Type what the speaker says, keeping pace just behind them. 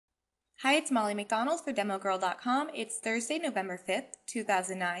Hi, it's Molly McDonald for DemoGirl.com. It's Thursday, November 5th,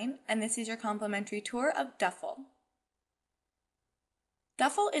 2009, and this is your complimentary tour of Duffel.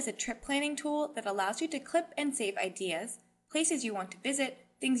 Duffel is a trip planning tool that allows you to clip and save ideas, places you want to visit,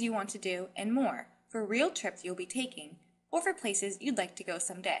 things you want to do, and more for real trips you'll be taking, or for places you'd like to go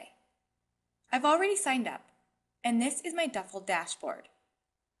someday. I've already signed up, and this is my Duffel dashboard.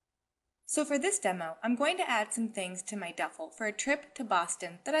 So for this demo, I'm going to add some things to my duffel for a trip to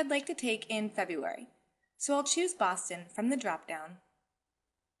Boston that I'd like to take in February. So I'll choose Boston from the drop-down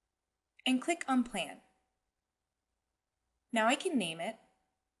and click on Plan. Now I can name it.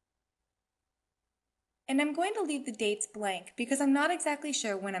 And I'm going to leave the dates blank because I'm not exactly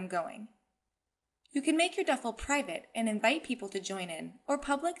sure when I'm going. You can make your duffel private and invite people to join in, or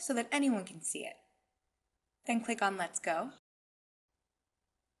public so that anyone can see it. Then click on Let's Go.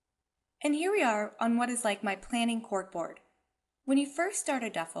 And here we are on what is like my planning corkboard. When you first start a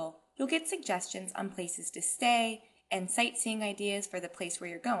duffel, you'll get suggestions on places to stay and sightseeing ideas for the place where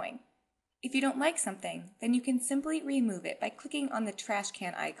you're going. If you don't like something, then you can simply remove it by clicking on the trash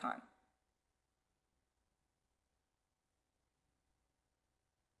can icon.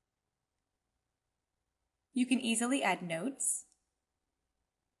 You can easily add notes,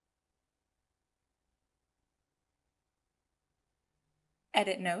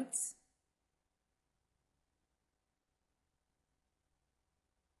 edit notes,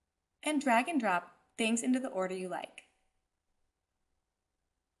 and drag and drop things into the order you like.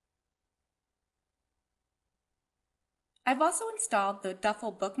 I've also installed the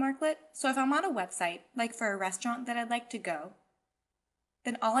Duffel bookmarklet, so if I'm on a website, like for a restaurant that I'd like to go,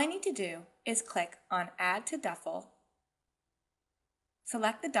 then all I need to do is click on Add to Duffel,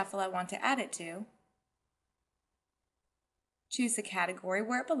 select the duffel I want to add it to, choose the category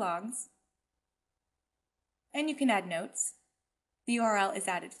where it belongs, and you can add notes. The URL is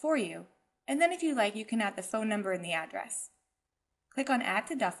added for you, and then if you like, you can add the phone number and the address. Click on Add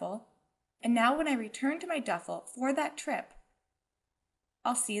to Duffel, and now when I return to my duffel for that trip,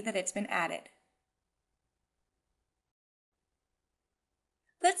 I'll see that it's been added.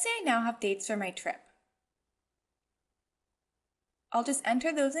 Let's say I now have dates for my trip. I'll just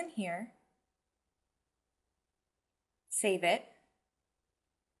enter those in here, save it,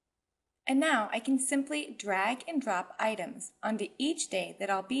 and now I can simply drag and drop items onto each day that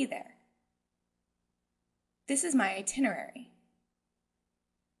I'll be there. This is my itinerary.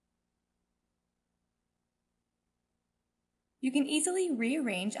 You can easily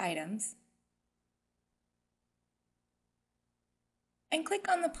rearrange items and click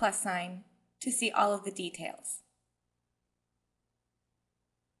on the plus sign to see all of the details.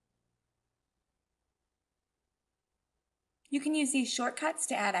 You can use these shortcuts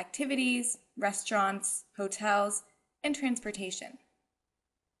to add activities, restaurants, hotels, and transportation.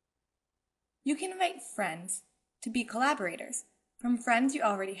 You can invite friends to be collaborators from friends you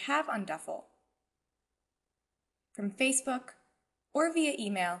already have on Duffel, from Facebook, or via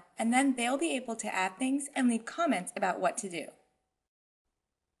email, and then they'll be able to add things and leave comments about what to do.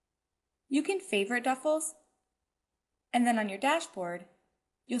 You can favorite duffels, and then on your dashboard,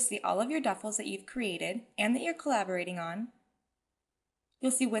 you'll see all of your duffels that you've created and that you're collaborating on.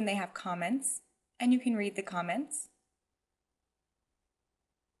 You'll see when they have comments, and you can read the comments.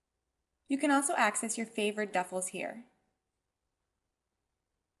 You can also access your favorite duffels here.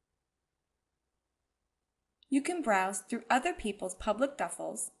 You can browse through other people's public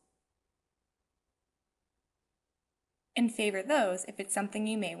duffels and favorite those if it's something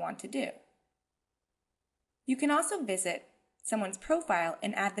you may want to do. You can also visit someone's profile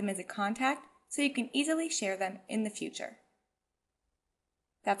and add them as a contact so you can easily share them in the future.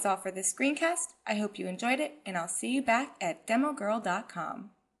 That's all for this screencast. I hope you enjoyed it, and I'll see you back at DemoGirl.com.